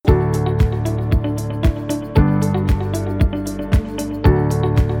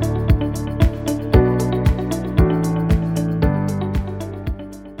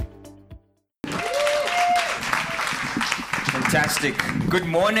Good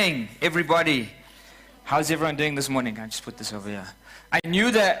morning, everybody. How's everyone doing this morning? I'll just put this over here. I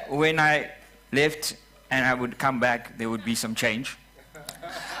knew that when I left and I would come back, there would be some change.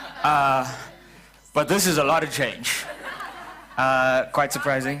 But this is a lot of change. Quite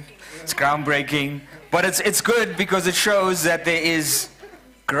surprising. It's groundbreaking. But it's good because it shows that there is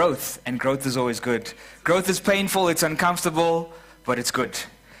growth, and growth is always good. Growth is painful, it's uncomfortable, but it's good.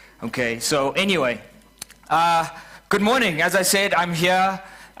 Okay, so anyway, good morning. As I said, I'm here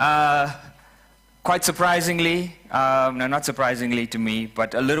quite surprisingly, no, not surprisingly to me,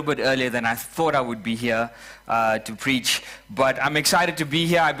 but a little bit earlier than I thought I would be here to preach. But I'm excited to be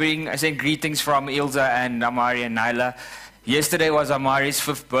here. I send greetings from Ilza and Amari and Nyla. Yesterday was Amari's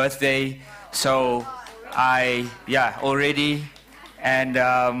 5th birthday, so already. And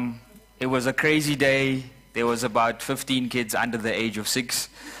it was a crazy day. There was about 15 kids under the age of 6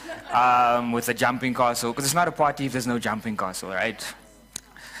 with a jumping castle, because it's not a party if there's no jumping castle, right?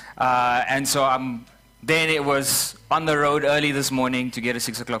 And so then it was on the road early this morning to get a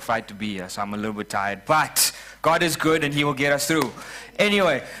 6 o'clock flight to be here, so I'm a little bit tired. But God is good and He will get us through.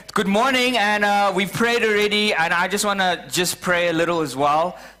 Anyway, good morning, and we've prayed already, and I just want to pray a little as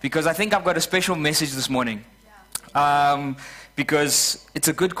well, because I think I've got a special message this morning. Because it's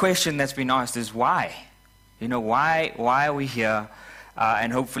a good question that's been asked, is why? You know, why are we here?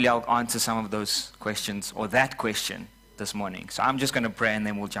 And hopefully I'll answer some of those questions, or that question, this morning. So I'm just going to pray and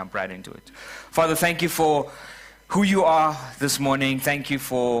then we'll jump right into it. Father, thank you for who you are this morning. Thank you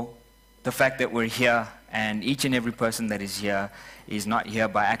for the fact that we're here, and each and every person that is here is not here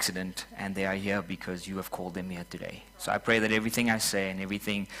by accident, and they are here because you have called them here today. So I pray that everything I say and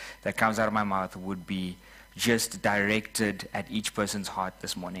everything that comes out of my mouth would be just directed at each person's heart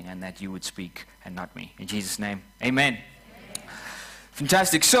this morning, and that you would speak and not me. In Jesus' name, amen.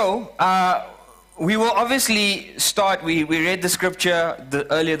 Fantastic. So, we will obviously start, we read the scripture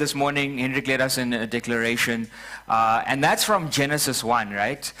earlier this morning. Hendrik led us in a declaration, and that's from Genesis 1,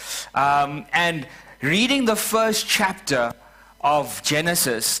 right? And reading the first chapter of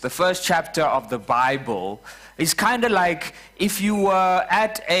Genesis, the first chapter of the Bible, is kind of like if you were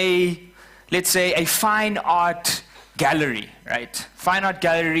at let's say, a fine art gallery, right? Fine art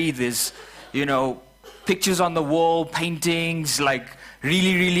gallery, there's, pictures on the wall, paintings, like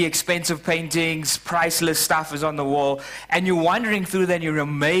really, really expensive paintings, priceless stuff is on the wall, and you're wandering through that and you're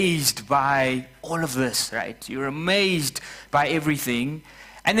amazed by all of this, right? You're amazed by everything.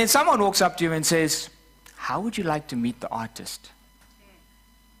 And then someone walks up to you and says, how would you like to meet the artist?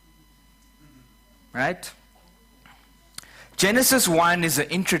 Right? Genesis 1 is an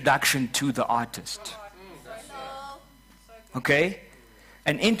introduction to the artist. Okay?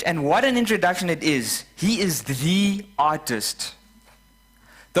 And what an introduction it is. He is the artist.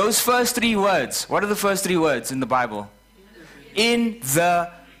 Those first 3 words, what are the first 3 words in the Bible? In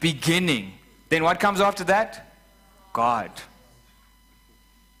the beginning. Then what comes after that? God.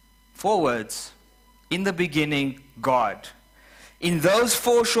 4 words. In the beginning, God. In those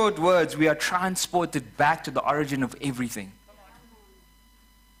 4 short words, we are transported back to the origin of everything.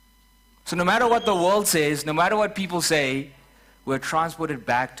 So no matter what the world says, no matter what people say, we're transported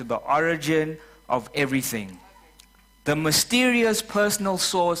back to the origin of everything. The mysterious personal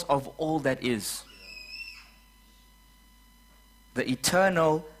source of all that is. The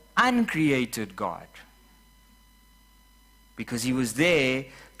eternal, uncreated God. Because He was there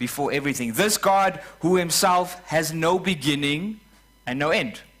before everything. This God who Himself has no beginning and no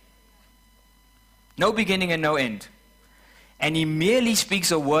end. No beginning and no end. And He merely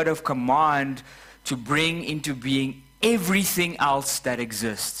speaks a word of command to bring into being everything else that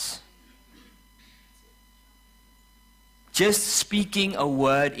exists. Just speaking a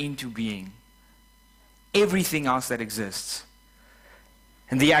word into being. Everything else that exists.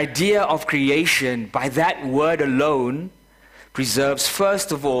 And the idea of creation, by that word alone, preserves,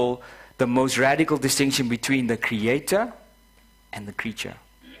 first of all, the most radical distinction between the creator and the creature.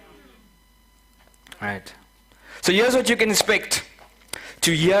 Right. So here's what you can expect.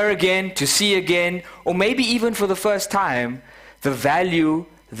 To hear again, to see again, or maybe even for the first time, the value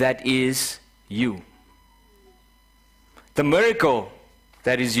that is you. The miracle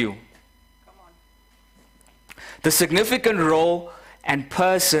that is you. The significant role and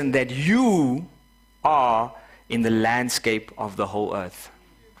person that you are in the landscape of the whole earth.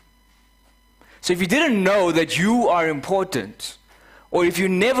 So if you didn't know that you are important, or if you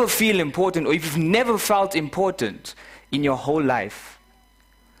never feel important, or if you've never felt important in your whole life,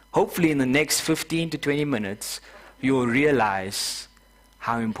 hopefully in the next 15 to 20 minutes, you will realize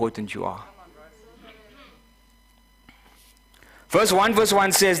how important you are. Verse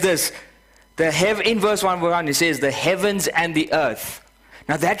 1 says this, in verse 1 it says, the heavens and the earth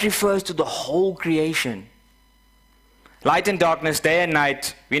Now that refers to the whole creation. Light and darkness, day and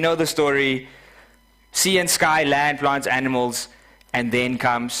night, we know the story. Sea and sky, land, plants, animals, and then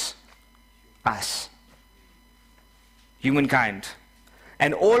comes us. Humankind.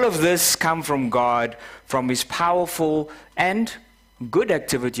 And all of this come from God, from his powerful and good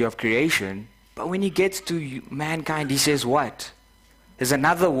activity of creation. But when he gets to mankind, he says what? There's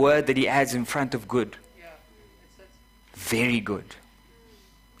another word that he adds in front of good. Very good.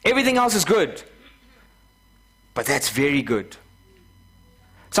 Everything else is good. But that's very good.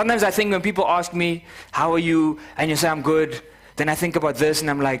 Sometimes I think when people ask me, how are you? And you say, I'm good. Then I think about this and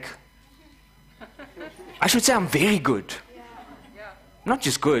I'm like, I should say I'm very good. Not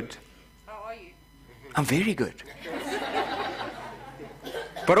just good. How are you? I'm very good.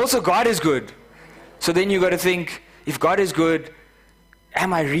 But also God is good. So then you got to think, if God is good,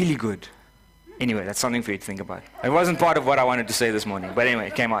 am I really good? Anyway, that's something for you to think about. It wasn't part of what I wanted to say this morning. But anyway,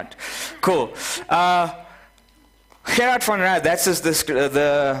 it came out. Cool. Gerhard von Rad, that's just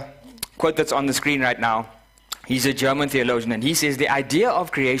the quote that's on the screen right now. He's a German theologian, and he says, the idea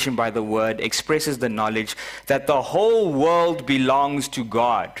of creation by the word expresses the knowledge that the whole world belongs to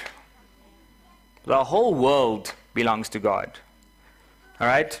God. The whole world belongs to God. All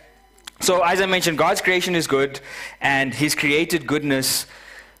right? So, as I mentioned, God's creation is good, and his created goodness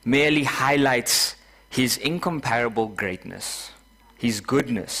merely highlights his incomparable greatness, his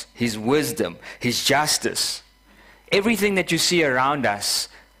goodness, his wisdom, his justice. Everything that you see around us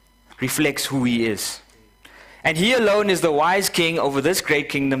reflects who he is. And he alone is the wise king over this great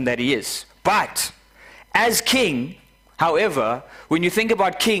kingdom that he is. But as king, however, when you think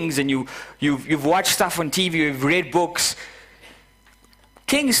about kings and you've watched stuff on TV, you've read books,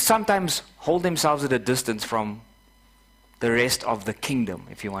 kings sometimes hold themselves at a distance from the rest of the kingdom,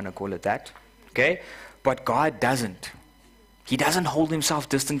 if you want to call it that. Okay? But God doesn't. He doesn't hold himself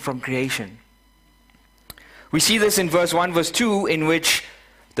distant from creation. We see this in verse 1, verse 2, in which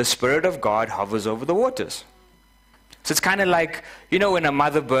the Spirit of God hovers over the waters. So it's kind of like, you know, when a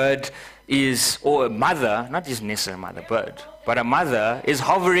mother bird is, or a mother, not just necessarily a mother bird, but a mother is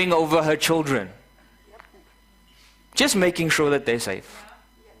hovering over her children. Just making sure that they're safe.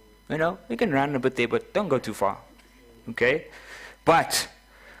 You know, you can run a bit there, but don't go too far. Okay? But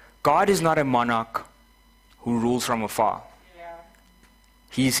God is not a monarch who rules from afar.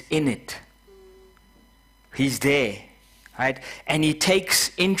 He's in it. He's there. Right? And he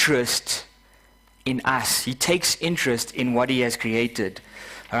takes interest in us. He takes interest in what he has created.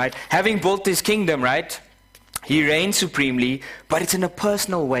 All right? Having built his kingdom, right? He reigns supremely, but it's in a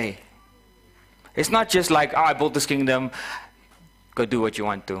personal way. It's not just like, oh, I built this kingdom, go do what you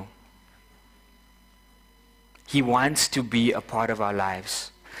want to. He wants to be a part of our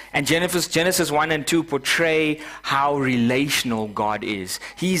lives. And Genesis 1 and 2 portray how relational God is.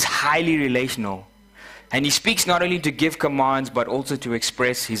 He's highly relational. And he speaks not only to give commands, but also to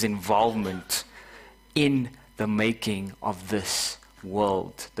express his involvement in the making of this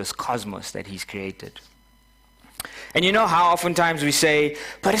world, this cosmos that he's created. And you know how oftentimes we say,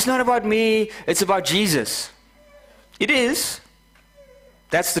 but it's not about me, it's about Jesus. It is.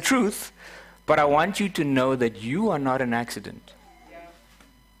 That's the truth. But I want you to know that you are not an accident.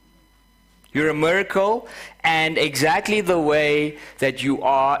 You're a miracle, and exactly the way that you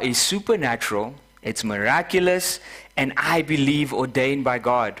are is supernatural, it's miraculous, and I believe ordained by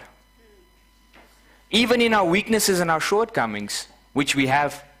God. Even in our weaknesses and our shortcomings, which we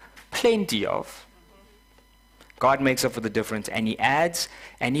have plenty of, God makes up for the difference, and he adds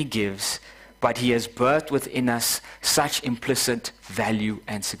and he gives, but he has birthed within us such implicit value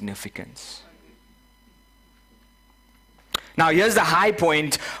and significance. Now, here's the high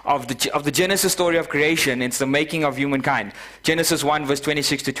point of the Genesis story of creation. It's the making of humankind. Genesis 1, verse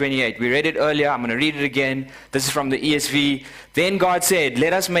 26 to 28. We read it earlier. I'm going to read it again. This is from the ESV. Then God said,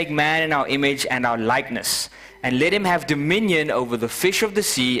 let us make man in our image and our likeness, and let him have dominion over the fish of the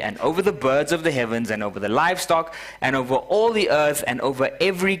sea, and over the birds of the heavens, and over the livestock, and over all the earth, and over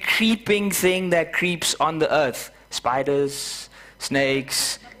every creeping thing that creeps on the earth. Spiders,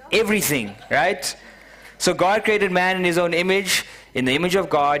 snakes, everything, right? So God created man in his own image. In the image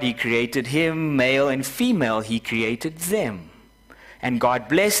of God, he created him, male and female, he created them. And God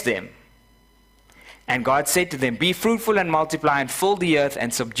blessed them. And God said to them, be fruitful and multiply and fill the earth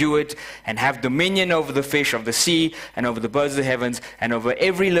and subdue it, and have dominion over the fish of the sea and over the birds of the heavens and over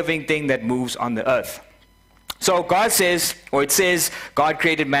every living thing that moves on the earth. So God says, or it says, God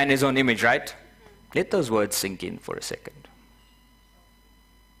created man in his own image, right? Let those words sink in for a second.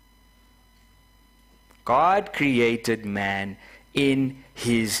 God created man in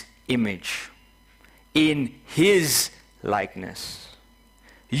his image, in his likeness.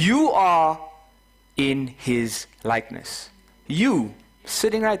 You are in his likeness. You,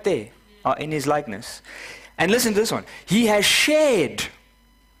 sitting right there, are in his likeness. And listen to this one. He has shared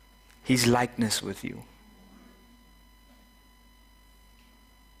his likeness with you.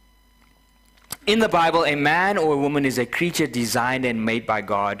 In the Bible, a man or a woman is a creature designed and made by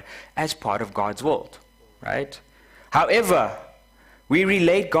God as part of God's world, right? However, we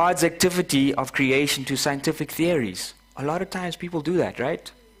relate God's activity of creation to scientific theories. A lot of times people do that,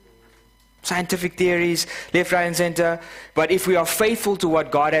 right? Scientific theories, left, right, and center. But if we are faithful to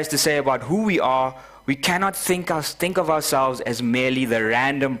what God has to say about who we are, we cannot think of ourselves as merely the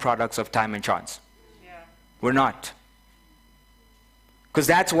random products of time and chance. Yeah. We're not. Because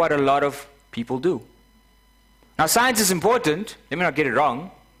that's what a lot of people do. Now, science is important. Let me not get it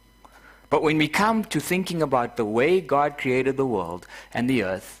wrong. But when we come to thinking about the way God created the world and the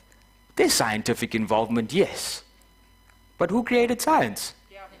earth, there's scientific involvement, yes. But who created science?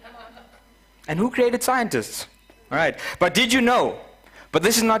 Yeah. And who created scientists? All right. But did you know, but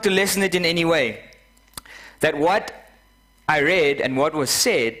this is not to lessen it in any way, that what I read and what was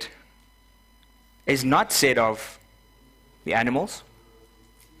said is not said of the animals.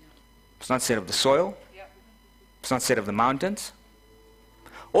 It's not said of the soil. Yep. It's not said of the mountains.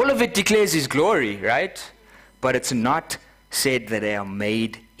 All of it declares his glory, right? But it's not said that they are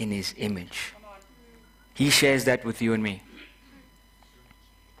made in his image. He shares that with you and me.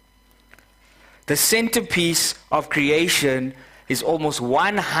 The centerpiece of creation is almost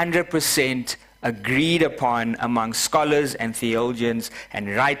 100% agreed upon among scholars and theologians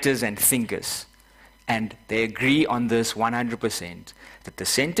and writers and thinkers. And they agree on this 100%, that the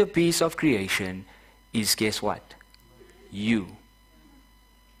centerpiece of creation is, guess what? You.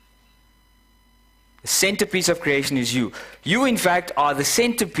 The centerpiece of creation is you. You, in fact, are the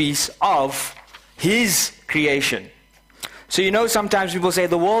centerpiece of his creation. So you know sometimes people say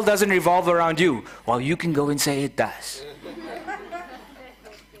the world doesn't revolve around you. Well, you can go and say it does.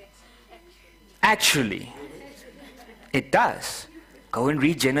 Actually, it does. Go and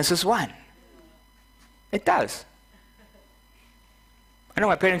read Genesis 1. It does. I know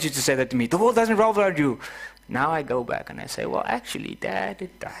my parents used to say that to me. The world doesn't revolve around you. Now I go back and I say, well, actually, Dad,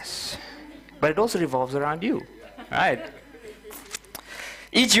 it does. But it also revolves around you, right?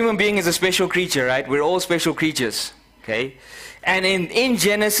 Each human being is a special creature, right? We're all special creatures, okay? And in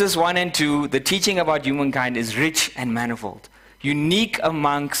Genesis 1 and 2, the teaching about humankind is rich and manifold. Unique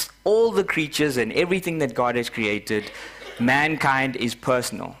amongst all the creatures and everything that God has created, mankind is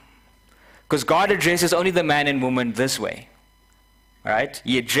personal. Because God addresses only the man and woman this way, right?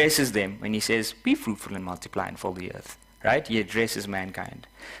 He addresses them when he says, be fruitful and multiply and fill the earth, right? He addresses mankind.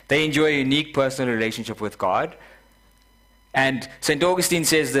 They enjoy a unique personal relationship with God. And St. Augustine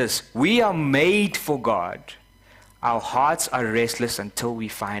says this, we are made for God. Our hearts are restless until we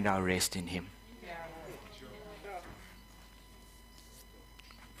find our rest in him.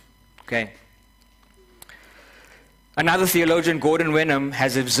 Okay. Another theologian, Gordon Wenham,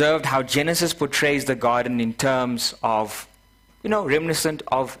 has observed how Genesis portrays the garden in terms of, reminiscent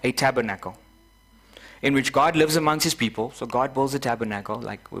of a tabernacle, in which God lives amongst his people. So God builds a tabernacle,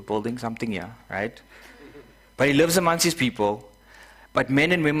 like we're building something here, right? But he lives amongst his people. But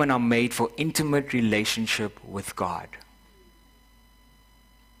men and women are made for intimate relationship with God.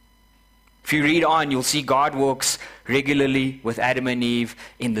 If you read on, you'll see God walks regularly with Adam and Eve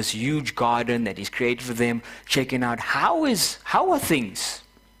in this huge garden that he's created for them, checking out how are things.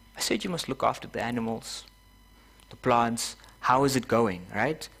 I said you must look after the animals, the plants. How is it going,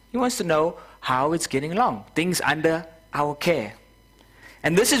 right? He wants to know how it's getting along, things under our care.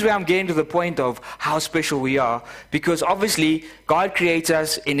 And this is where I'm getting to the point of how special we are, because obviously God creates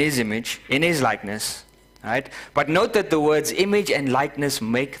us in his image, in his likeness, right? But note that the words image and likeness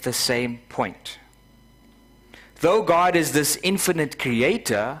make the same point. Though God is this infinite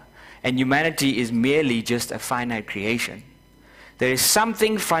creator and humanity is merely just a finite creation, there is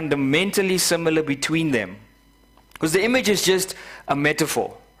something fundamentally similar between them. Because the image is just a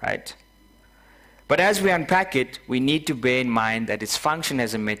metaphor, right? But as we unpack it, we need to bear in mind that its function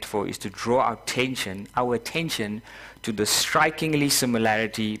as a metaphor is to draw our attention to the strikingly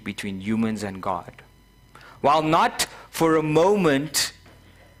similarity between humans and God, while not for a moment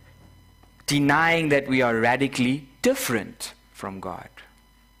denying that we are radically different from God.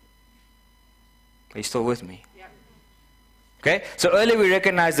 Are you still with me? Yeah. Okay, so earlier we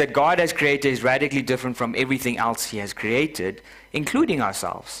recognized that God as creator is radically different from everything else he has created, including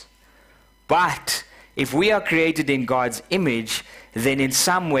ourselves. But if we are created in God's image, then in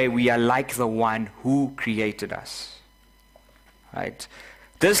some way we are like the one who created us. Right?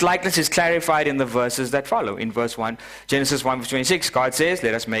 This likeness is clarified in the verses that follow. In verse 1, Genesis 1 verse 26, God says,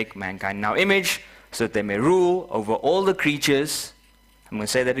 let us make mankind in our image, so that they may rule over all the creatures. I'm going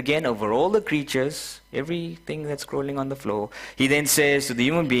to say that again, over all the creatures, everything that's crawling on the floor. He then says to the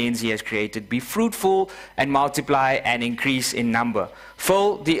human beings he has created, be fruitful and multiply and increase in number.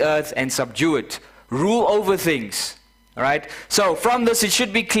 Fill the earth and subdue it. Rule over things. All right? So from this, it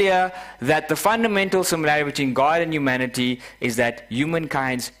should be clear that the fundamental similarity between God and humanity is that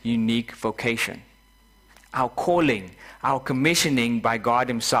humankind's unique vocation. Our calling, our commissioning by God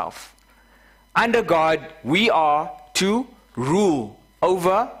himself. Under God, we are to rule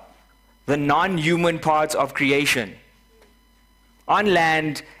over the non-human parts of creation, on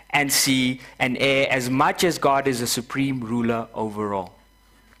land and sea and air, as much as God is the supreme ruler over all.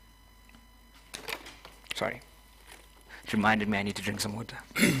 Sorry. It reminded me I need to drink some water.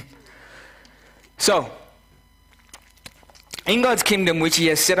 So, in God's kingdom, which he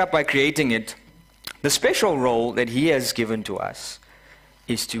has set up by creating it, the special role that he has given to us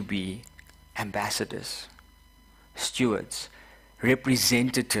is to be ambassadors, stewards,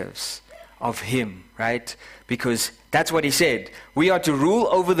 representatives of him, right? Because that's what he said. We are to rule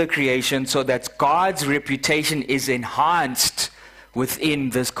over the creation so that God's reputation is enhanced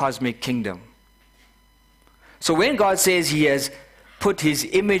within this cosmic kingdom. So when God says he has put his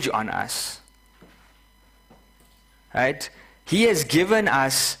image on us, right? He has given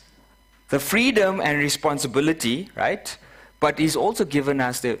us the freedom and responsibility, right? But he's also given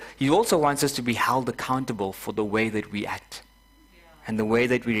us he also wants us to be held accountable for the way that we act and the way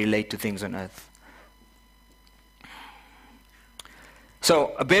that we relate to things on earth.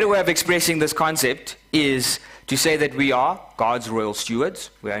 So a better way of expressing this concept is to say that we are God's royal stewards,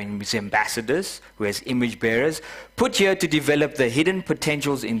 we are his ambassadors, we are his image bearers, put here to develop the hidden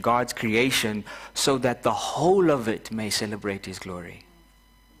potentials in God's creation so that the whole of it may celebrate his glory.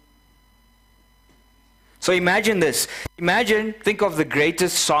 So imagine this. Think of the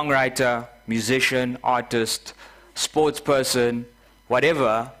greatest songwriter, musician, artist, sports person,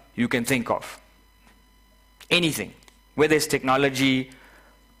 whatever you can think of. Anything. Whether it's technology,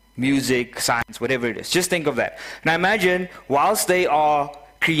 music, science, whatever it is. Just think of that. Now imagine, whilst they are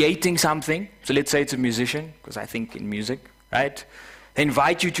creating something, so let's say it's a musician, because I think in music, right? They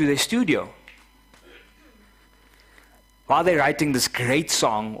invite you to their studio. While they're writing this great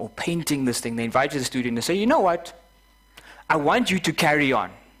song or painting this thing, they invite you to the studio and they say, you know what? I want you to carry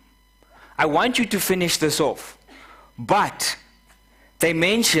on. I want you to finish this off. But they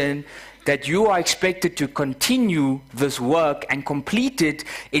mention that you are expected to continue this work and complete it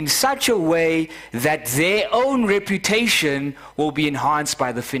in such a way that their own reputation will be enhanced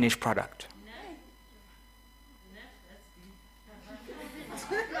by the finished product.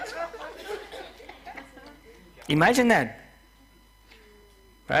 Imagine that.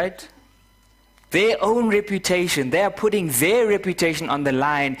 Right? Their own reputation, they are putting their reputation on the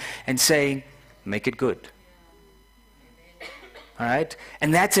line and saying, make it good. All right?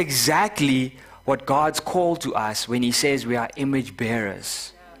 And that's exactly what God's called to us when he says we are image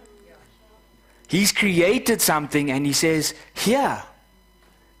bearers. He's created something and he says, here,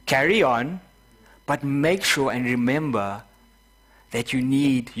 carry on, but make sure and remember that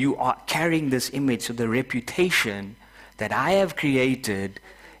you are carrying this image, so the reputation that I have created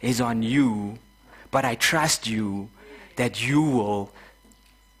is on you, but I trust you that you will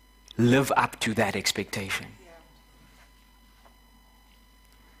live up to that expectation.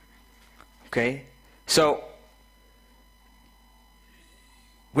 Okay? So,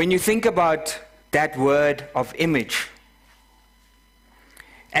 when you think about that word of image,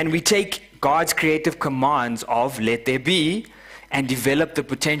 and we take God's creative commands of let there be, and develop the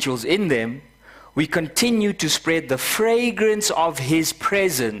potentials in them, we continue to spread the fragrance of his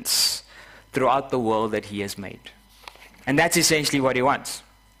presence throughout the world that he has made. And that's essentially what he wants.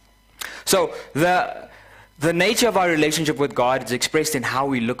 So, the nature of our relationship with God is expressed in how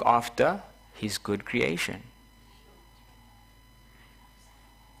we look after his good creation.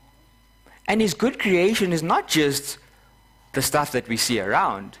 And his good creation is not just the stuff that we see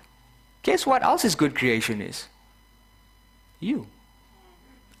around. Guess what else his good creation is? You.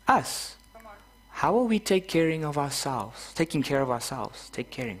 Us. How are we taking care of ourselves?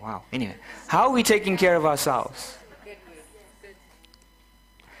 Wow. Anyway, how are we taking care of ourselves?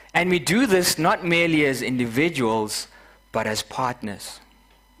 And we do this not merely as individuals, but as partners.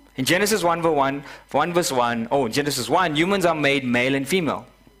 In Genesis 1 verse 1, Genesis 1, humans are made male and female.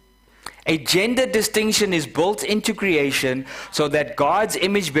 A gender distinction is built into creation so that God's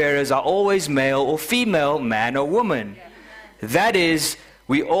image bearers are always male or female, man or woman. That is,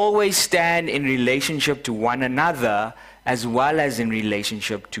 we always stand in relationship to one another as well as in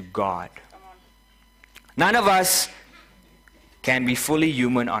relationship to God. None of us can be fully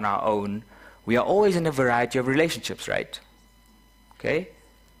human on our own. We are always in a variety of relationships, right? Okay?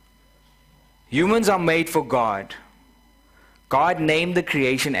 Humans are made for God. God named the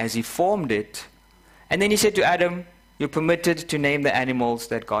creation as He formed it. And then He said to Adam, you're permitted to name the animals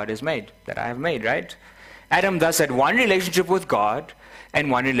that God has made, that I have made, right? Adam thus had one relationship with God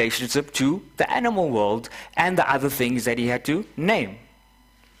and one relationship to the animal world and the other things that he had to name.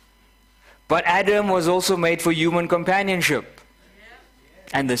 But Adam was also made for human companionship.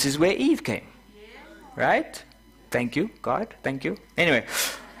 And this is where Eve came. Right? Thank you, God. Thank you. Anyway.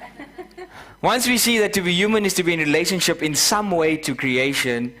 Once we see that to be human is to be in relationship in some way to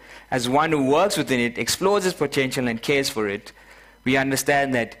creation, as one who works within it, explores its potential and cares for it, we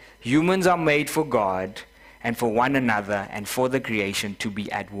understand that humans are made for God and for one another and for the creation to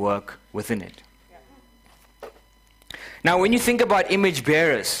be at work within it. Now, when you think about image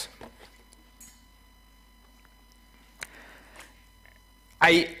bearers,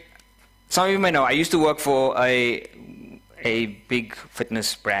 some of you may know, I used to work for a big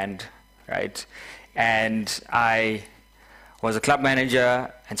fitness brand, right? And I was a club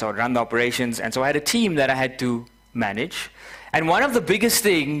manager, and so I'd run the operations, and so I had a team that I had to manage. And one of the biggest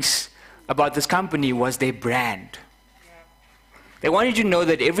things about this company was their brand. They wanted you to know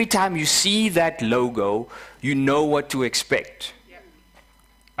that every time you see that logo, you know what to expect.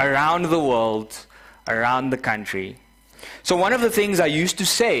 Around the world, around the country. So one of the things I used to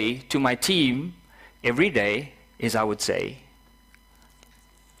say to my team every day is I would say,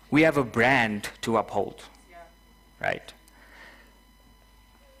 we have a brand to uphold, right?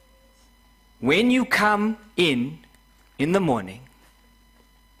 When you come in the morning,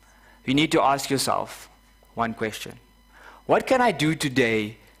 you need to ask yourself one question. What can I do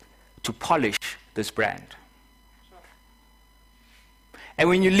today to polish this brand? And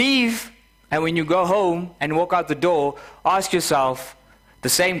when you leave and when you go home and walk out the door, ask yourself the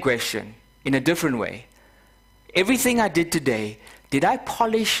same question in a different way. Everything I did today, did I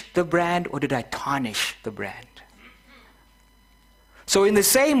polish the brand or did I tarnish the brand? So in the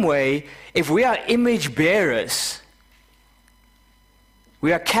same way, if we are image bearers,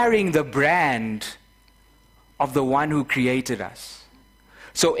 we are carrying the brand of the one who created us.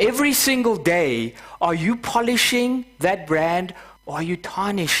 So every single day, are you polishing that brand or are you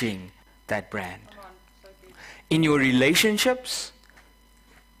tarnishing that brand? In your relationships,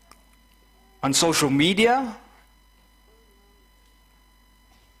 on social media,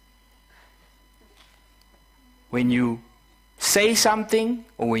 when you say something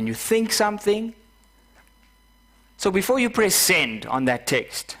or when you think something. So before you press send on that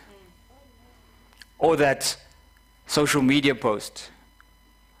text or that social media post,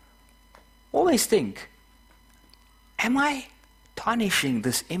 always think, am I tarnishing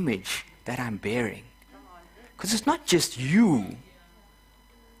this image that I'm bearing? Because it's not just you.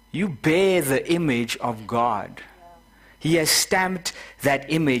 You bear the image of God. He has stamped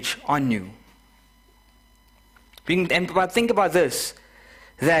that image on you. And think about this,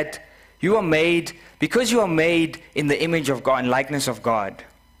 that you are made, because you are made in the image of God and likeness of God,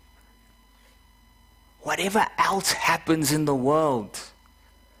 whatever else happens in the world,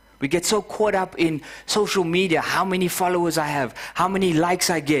 we get so caught up in social media, how many followers I have, how many likes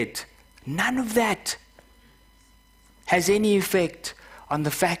I get. None of that has any effect on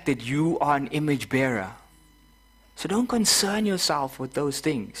the fact that you are an image bearer. So don't concern yourself with those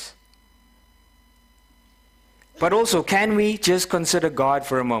things. But also, can we just consider God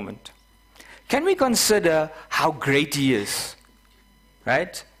for a moment? Can we consider how great He is?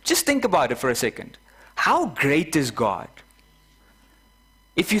 Right? Just think about it for a second. How great is God?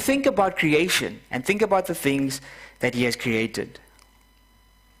 If you think about creation and think about the things that He has created,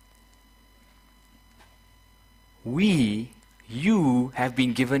 you have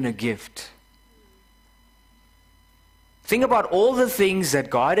been given a gift. Think about all the things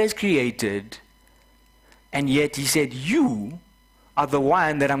that God has created, and yet He said, you are the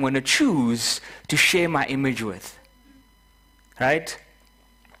one that I'm going to choose to share my image with. Right?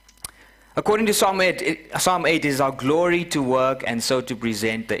 According to Psalm 8 is our glory to work and so to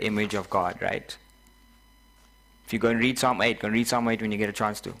present the image of God, right? If you go and read Psalm 8, go and read Psalm 8 when you get a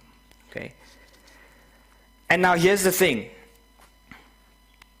chance to. Okay? And now here's the thing.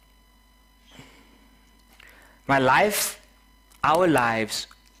 My life, our lives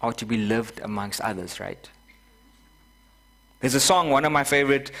are to be lived amongst others, right? There's a song, one of my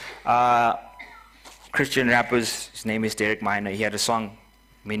favorite Christian rappers, his name is Derek Minor. He had a song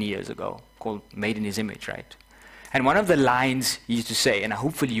many years ago called Made in His Image, right? And one of the lines he used to say, and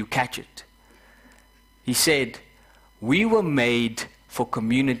hopefully you catch it, he said, We were made for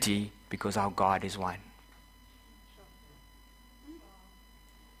community because our God is one.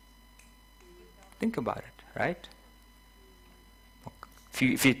 Think about it, right?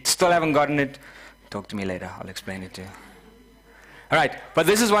 If you still haven't gotten it, talk to me later. I'll explain it to you. All right, but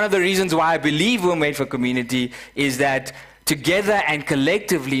this is one of the reasons why I believe we're made for community, is that together and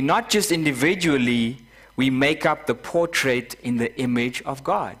collectively, not just individually, we make up the portrait in the image of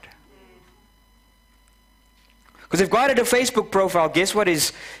God. Because if God had a Facebook profile, guess what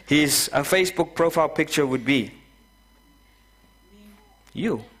his Facebook profile picture would be?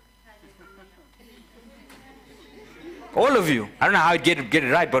 You. All of you. I don't know how I'd get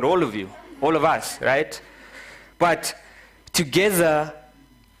it right, but all of you. All of us, right? But together,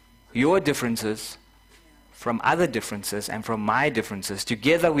 your differences from other differences and from my differences,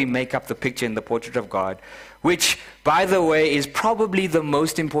 together we make up the picture in the portrait of God, which, by the way, is probably the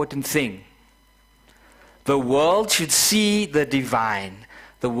most important thing. The world should see the divine.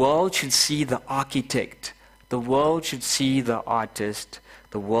 The world should see the architect. The world should see the artist.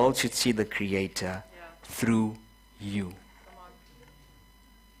 The world should see the creator through you.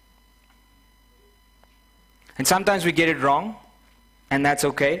 And sometimes we get it wrong, and that's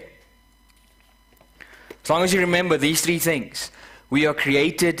okay. As long as you remember these three things. We are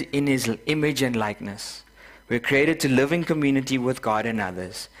created in His image and likeness. We're created to live in community with God and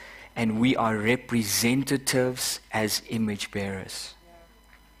others. And we are representatives as image bearers.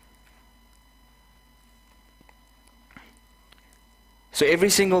 So every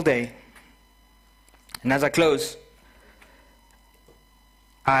single day, and as I close,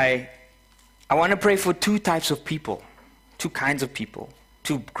 I want to pray for two types of people, two kinds of people,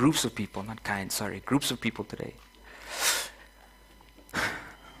 two groups of people, not kinds, sorry, groups of people today.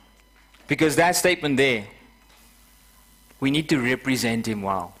 Because that statement there, we need to represent Him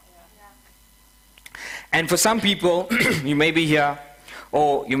well. And for some people, you may be here,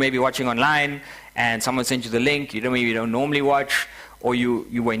 or you may be watching online, and someone sent you the link, maybe you don't normally watch, or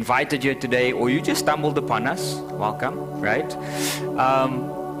you were invited here today, or you just stumbled upon us. Welcome, right?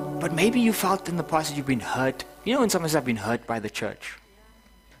 But maybe you felt in the past that you've been hurt. You know when someone says, I've been hurt by the church?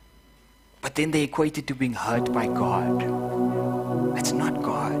 But then they equate it to being hurt by God. That's not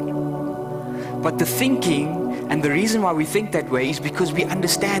God. But the thinking, and the reason why we think that way, is because we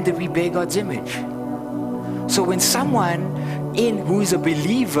understand that we bear God's image. So when someone who is a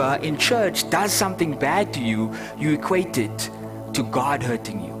believer in church does something bad to you, you equate it to God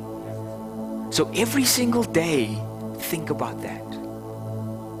hurting you. So every single day, think about that.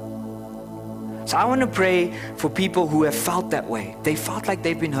 So I want to pray for people who have felt that way. They felt like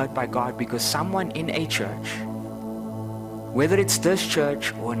they've been hurt by God because someone in a church, whether it's this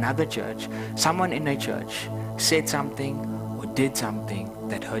church or another church, someone in a church said something or did something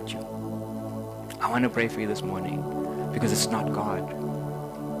that hurt you. I want to pray for you this morning because it's not God.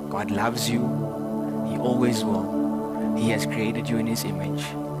 God loves you. He always will. He has created you in His image.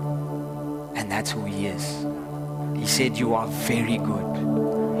 And that's who He is. He said you are very good.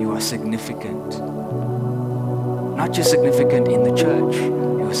 You are significant. Not just significant in the church.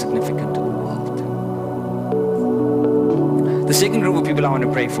 You are significant to the world. The second group of people I want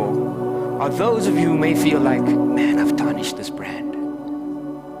to pray for are those of you who may feel like, man, I've tarnished this brand.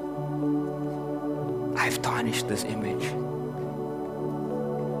 I've tarnished this image.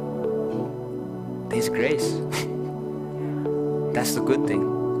 There's grace. That's the good thing.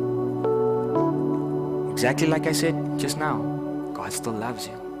 Exactly like I said just now, God still loves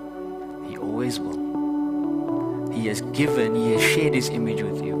you. He always will. He has shared His image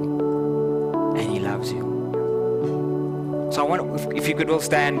with you, and He loves you. So I want, if you could all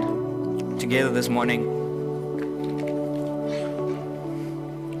stand together this morning.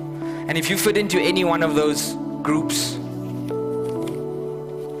 And if you fit into any one of those groups,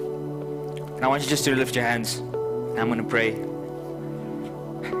 and I want you just to lift your hands, and I'm going to pray.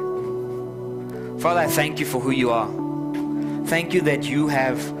 Father, I thank you for who you are. Thank you that you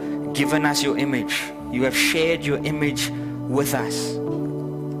have given us your image. You have shared your image with us.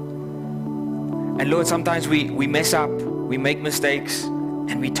 And Lord, sometimes we mess up, we make mistakes,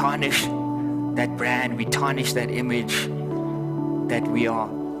 and we tarnish that brand, we tarnish that image that we are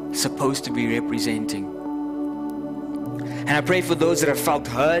supposed to be representing. And I pray for those that have felt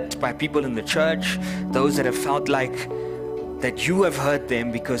hurt by people in the church, those that have felt like that you have hurt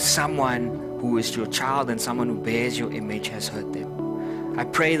them because someone who is your child and someone who bears your image has hurt them. I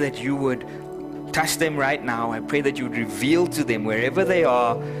pray that you would touch them right now. I pray that you would reveal to them wherever they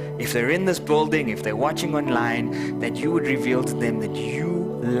are, if they're in this building, if they're watching online, that you would reveal to them that you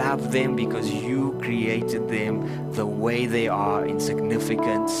love them because you created them the way they are, in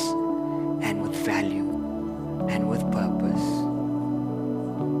significance and with value and with purpose.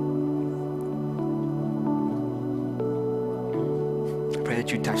 pray that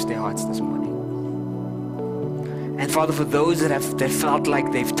you touch their hearts this morning. And Father, for those that felt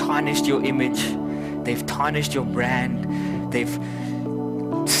like they've tarnished your image, they've tarnished your brand, they've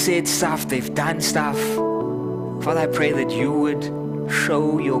said stuff, they've done stuff, Father, I pray that you would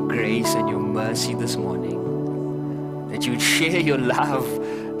show your grace and your mercy this morning, that you would share your love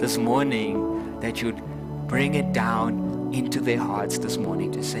this morning, that you would bring it down into their hearts this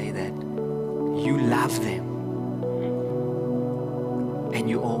morning to say that you love them and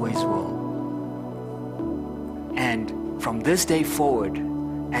you always will. And from this day forward,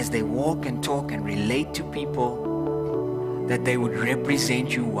 as they walk and talk and relate to people, that they would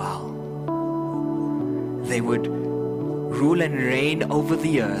represent you well. They would rule and reign over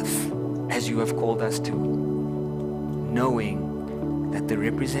the earth as you have called us to, knowing that the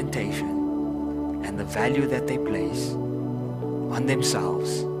representation and the value that they place on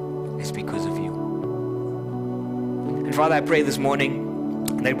themselves is because of you. And Father, I pray this morning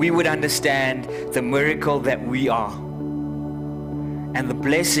that we would understand the miracle that we are and the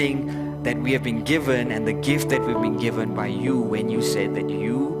blessing that we have been given and the gift that we've been given by you when you said that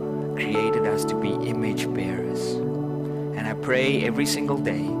you created us to be image bearers. And I pray every single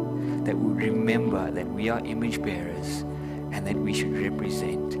day that we remember that we are image bearers and that we should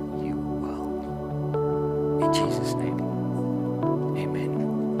represent you well. In Jesus' name, amen.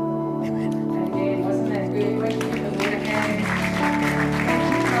 Amen. Amen. Wasn't that good? Let's give the Lord a hand.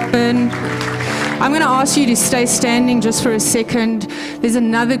 Thank you, I'm going to ask you to stay standing just for a second. There's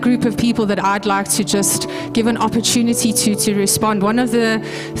another group of people that I'd like to just give an opportunity to respond. One of the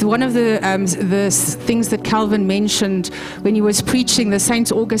things that Calvin mentioned when he was preaching the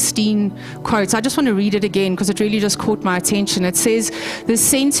Saint Augustine quotes, I just want to read it again because it really just caught my attention. It says, "The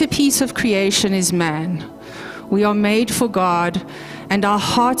centerpiece of creation is man. We are made for God, and our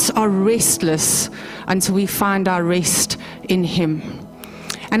hearts are restless until we find our rest in Him."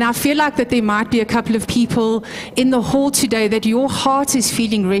 And I feel like that there might be a couple of people in the hall today that your heart is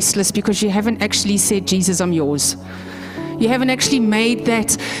feeling restless because you haven't actually said, "Jesus, I'm yours." You haven't actually made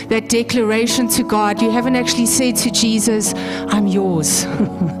that declaration to God. You haven't actually said to Jesus, "I'm yours."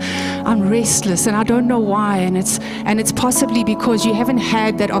 I'm restless and I don't know why. And it's possibly because you haven't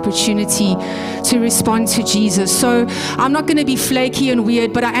had that opportunity to respond to Jesus. So I'm not going to be flaky and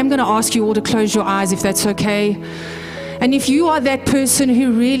weird, but I am going to ask you all to close your eyes if that's okay. And if you are that person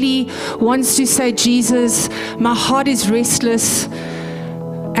who really wants to say, "Jesus, my heart is restless,"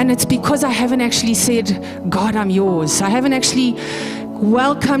 and it's because I haven't actually said, "God, I'm yours." I haven't actually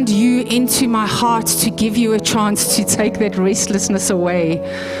welcomed you into my heart to give you a chance to take that restlessness away.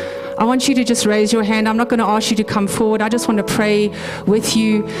 I want you to just raise your hand. I'm not going to ask you to come forward. I just want to pray with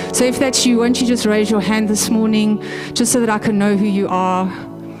you. So if that's you, won't you just raise your hand this morning just so that I can know who you are?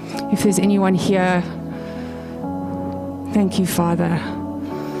 If there's anyone here. Thank you, Father.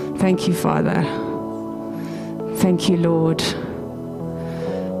 Thank you, Father. Thank you, Lord.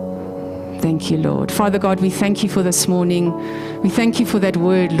 Thank you, Lord. Father God, we thank you for this morning. We thank you for that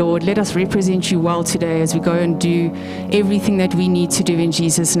word, Lord. Let us represent you well today as we go and do everything that we need to do in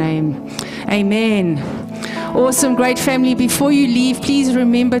Jesus' name. Amen. Awesome, great family. Before you leave, please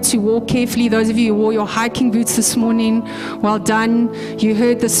remember to walk carefully. Those of you who wore your hiking boots this morning, well done. You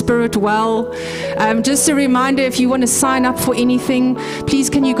heard the Spirit well. Just a reminder, if you want to sign up for anything, please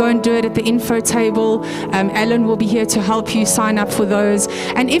can you go and do it at the info table. Alan will be here to help you sign up for those.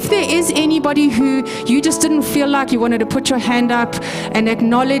 And if there is anybody who you just didn't feel like you wanted to put your hand up and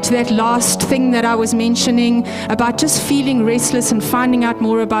acknowledge that last thing that I was mentioning about just feeling restless and finding out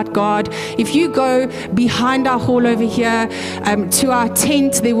more about God, if you go behind our hall over here to our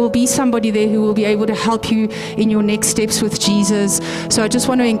tent, there will be somebody there who will be able to help you in your next steps with Jesus. So I just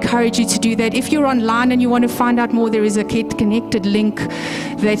want to encourage you to do that. If you're online and you want to find out more, there is a Get Connected link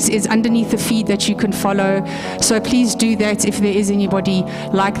that is underneath the feed that you can follow. So please do that if there is anybody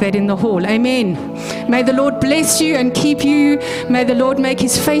like that in the hall. Amen. May the Lord bless you and keep you. May the Lord make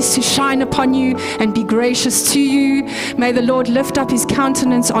his face to shine upon you and be gracious to you. May the Lord lift up his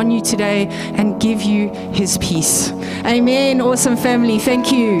countenance on you today and give you his peace. Amen. Awesome family.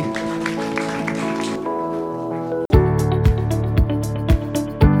 Thank you.